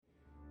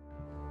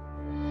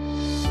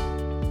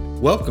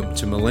Welcome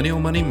to Millennial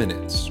Money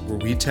Minutes, where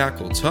we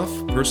tackle tough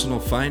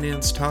personal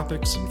finance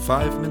topics in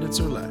 5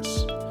 minutes or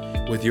less.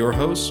 With your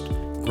host,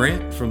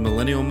 Grant from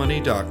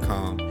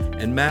MillennialMoney.com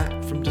and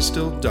Matt from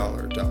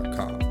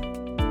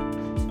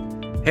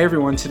DistilledDollar.com. Hey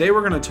everyone, today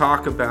we're going to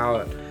talk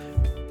about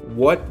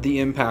what the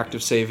impact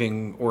of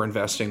saving or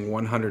investing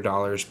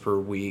 $100 per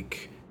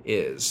week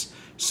is.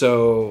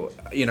 So,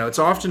 it's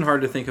often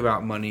hard to think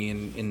about money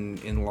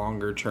in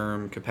longer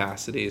term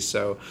capacities.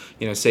 So,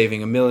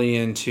 saving $1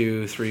 million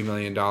to $3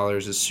 million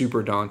is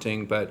super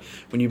daunting. But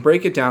when you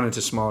break it down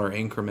into smaller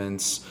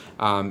increments,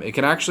 it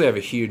can actually have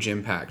a huge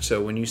impact.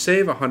 So when you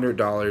save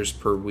 $100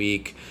 per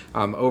week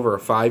over a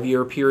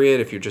 5-year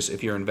period,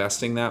 if you're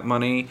investing that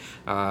money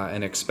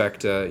and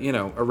expect a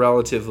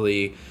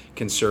relatively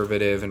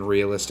conservative and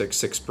realistic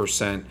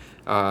 6%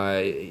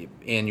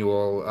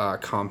 annual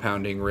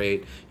compounding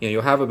rate,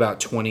 you'll have about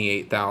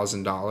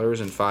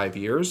 $28,000 in 5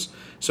 years.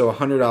 So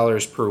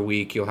 $100 per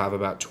week, you'll have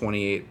about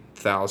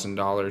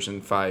 $28,000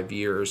 in 5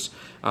 years.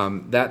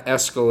 That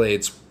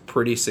escalates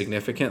pretty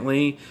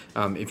significantly.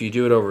 If you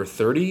do it over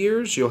 30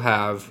 years, you'll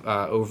have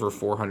over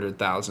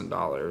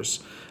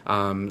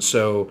 $400,000.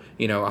 So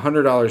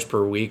 $100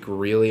 per week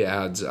really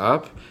adds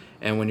up.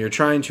 And when you're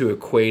trying to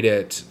equate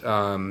it,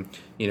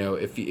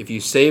 if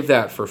you save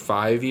that for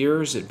 5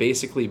 years, it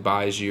basically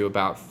buys you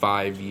about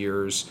 5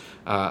 years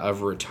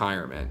of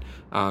retirement.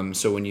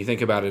 So when you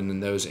think about it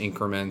in those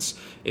increments,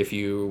 if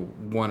you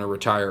want to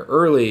retire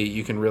early,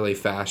 you can really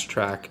fast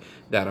track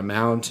that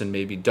amount and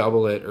maybe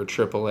double it or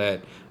triple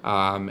it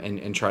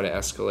and try to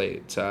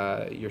escalate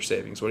your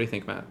savings. What do you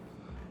think, Matt?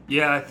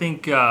 Yeah, I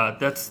think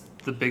that's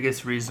the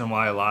biggest reason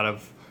why a lot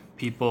of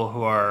people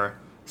who are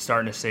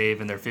starting to save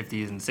in their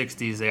 50s and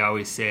 60s, they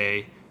always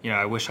say,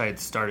 I wish I had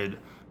started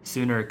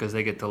sooner, because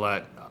they get to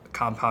let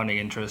compounding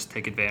interest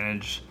take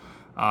advantage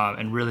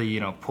and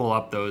really, pull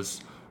up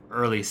those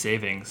early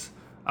savings.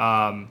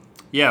 When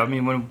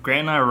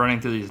Grant and I were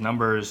running through these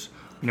numbers,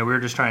 we were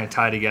just trying to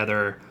tie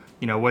together,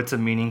 what's a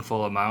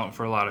meaningful amount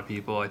for a lot of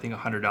people. I think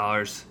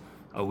 $100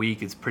 a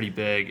week is pretty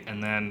big.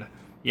 And then,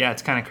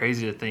 it's kind of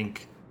crazy to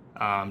think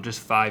just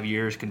 5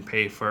 years can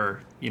pay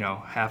for,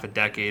 half a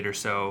decade or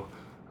so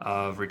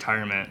of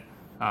retirement.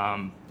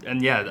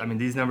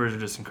 These numbers are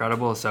just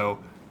incredible. So,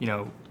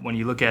 when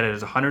you look at it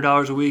as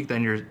 $100 a week,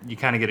 then you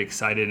kind of get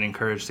excited and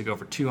encouraged to go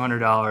for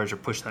 $200 or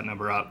push that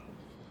number up.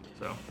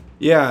 So.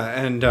 Yeah,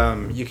 and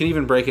you can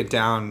even break it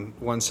down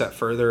one step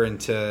further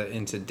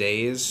into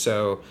days.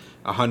 So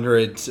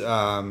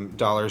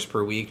 $100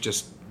 per week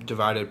just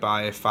divided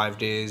by 5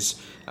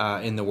 days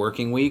in the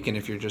working week, and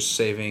if you're just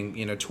saving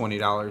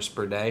 $20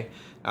 per day,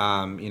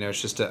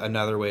 it's just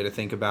another way to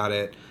think about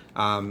it.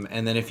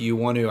 And then if you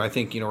want to, I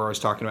think we're always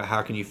talking about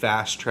how can you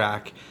fast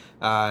track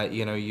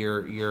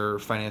your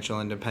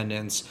financial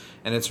independence,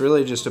 and it's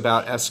really just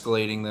about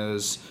escalating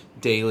those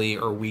daily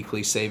or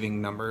weekly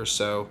saving numbers.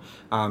 So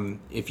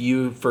if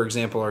you, for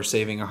example, are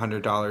saving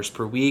 $100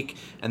 per week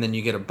and then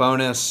you get a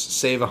bonus,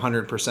 save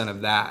 100%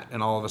 of that,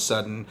 and all of a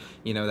sudden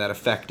that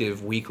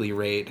effective weekly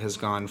rate has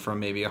gone from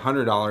maybe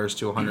 $100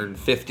 to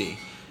 $150.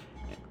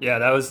 Yeah,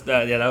 that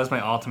was my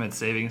ultimate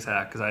savings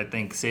hack, because I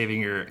think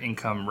saving your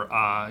income,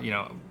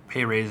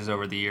 pay raises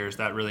over the years,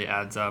 that really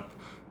adds up.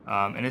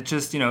 And it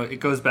just, it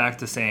goes back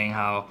to saying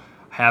how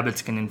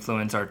habits can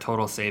influence our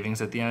total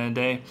savings at the end of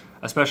the day,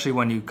 especially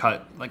when you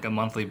cut like a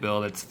monthly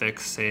bill that's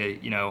fixed. Say,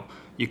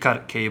 you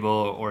cut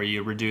cable or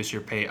you reduce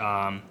your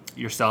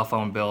cell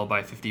phone bill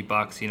by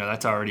 $50.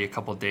 That's already a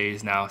couple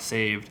days now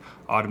saved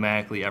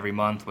automatically every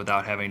month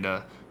without having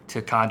to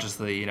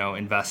consciously,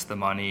 invest the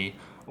money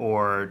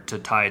or to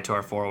tie it to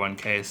our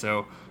 401k.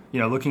 So,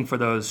 looking for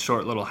those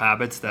short little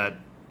habits that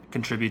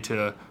contribute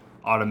to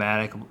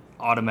automatic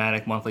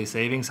monthly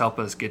savings help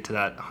us get to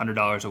that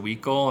 $100 a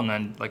week goal. And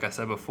then, like I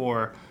said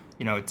before,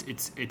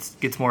 it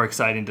gets more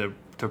exciting to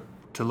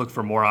look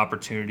for more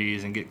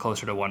opportunities and get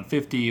closer to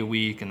 150 a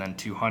week and then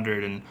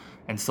 200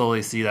 and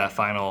slowly see that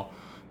final,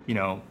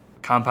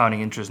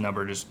 compounding interest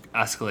number just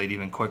escalate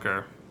even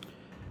quicker.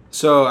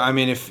 So,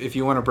 if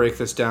you want to break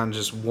this down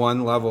just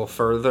one level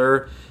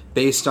further,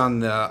 based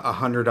on the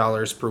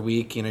 $100 per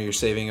week, you're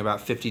saving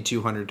about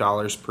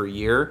 $5,200 per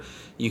year.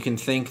 You can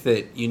think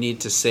that you need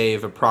to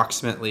save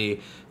approximately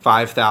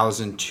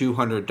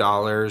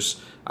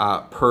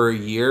 $5,200 per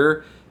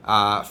year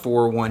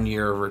for 1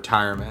 year of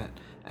retirement.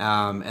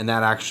 And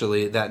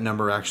that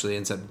number actually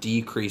ends up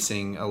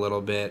decreasing a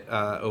little bit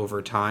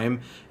over time.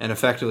 And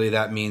effectively,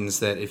 that means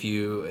that if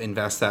you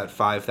invest that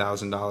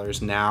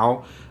 $5,000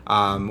 now,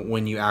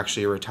 when you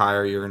actually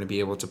retire, you're going to be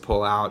able to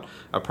pull out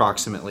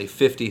approximately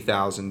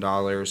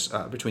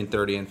 $50,000, between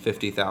 $30,000 and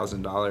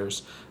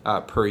 $50,000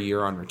 per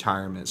year on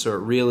retirement. So it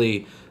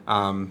really,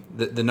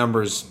 the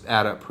numbers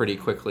add up pretty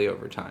quickly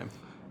over time.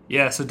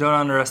 Yeah, so don't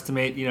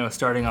underestimate,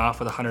 starting off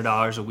with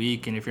 $100 a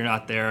week. And if you're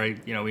not there,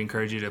 we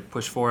encourage you to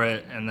push for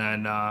it. And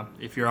then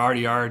if you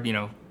already are,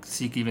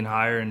 seek even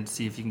higher and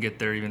see if you can get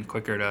there even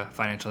quicker to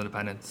financial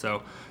independence.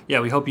 So,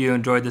 we hope you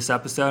enjoyed this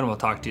episode, and we'll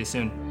talk to you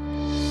soon.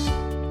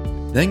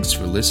 Thanks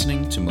for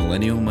listening to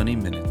Millennial Money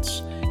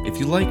Minutes. If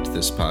you liked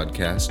this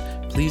podcast,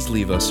 please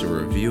leave us a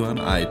review on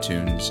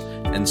iTunes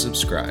and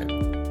subscribe.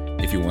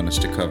 If you want us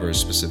to cover a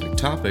specific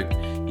topic,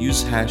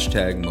 use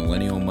hashtag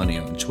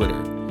MillennialMoney on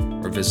Twitter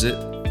or visit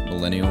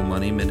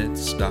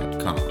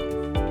millennialmoneyminutes.com.